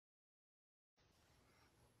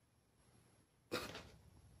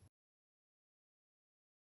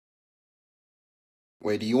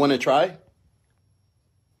Wait, do you want to try?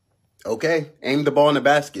 Okay, aim the ball in the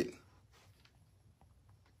basket.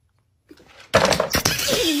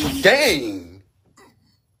 Dang!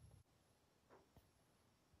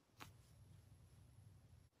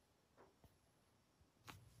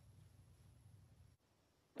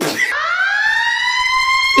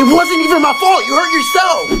 It wasn't even my fault. You hurt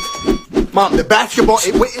yourself. Mom, the basketball,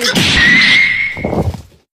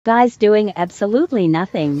 Guy's doing absolutely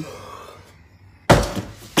nothing.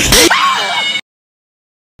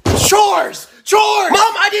 Chores!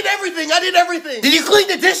 Mom, I did everything. Did you clean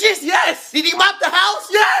the dishes? Yes. Did you mop the house?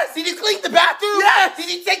 Yes. Did you clean the bathroom? Yes. Did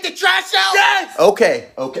you take the trash out? Yes. Okay.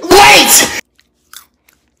 Wait!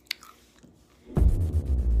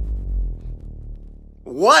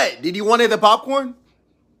 What? Did you want the popcorn?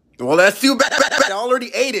 Well, that's too bad. I already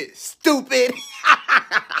ate it. Stupid.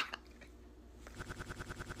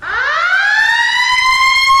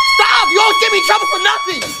 Stop! You always get me in trouble for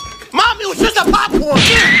nothing. Mom, it was just a popcorn.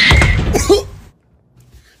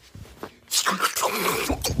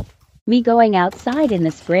 Me going outside in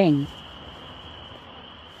the spring.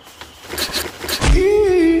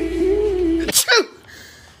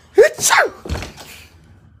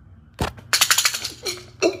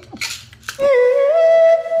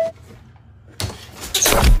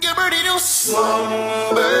 Get ready to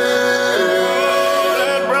slumber,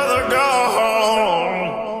 brother, go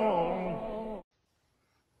home.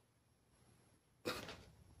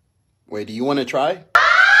 Wait, do you want to try?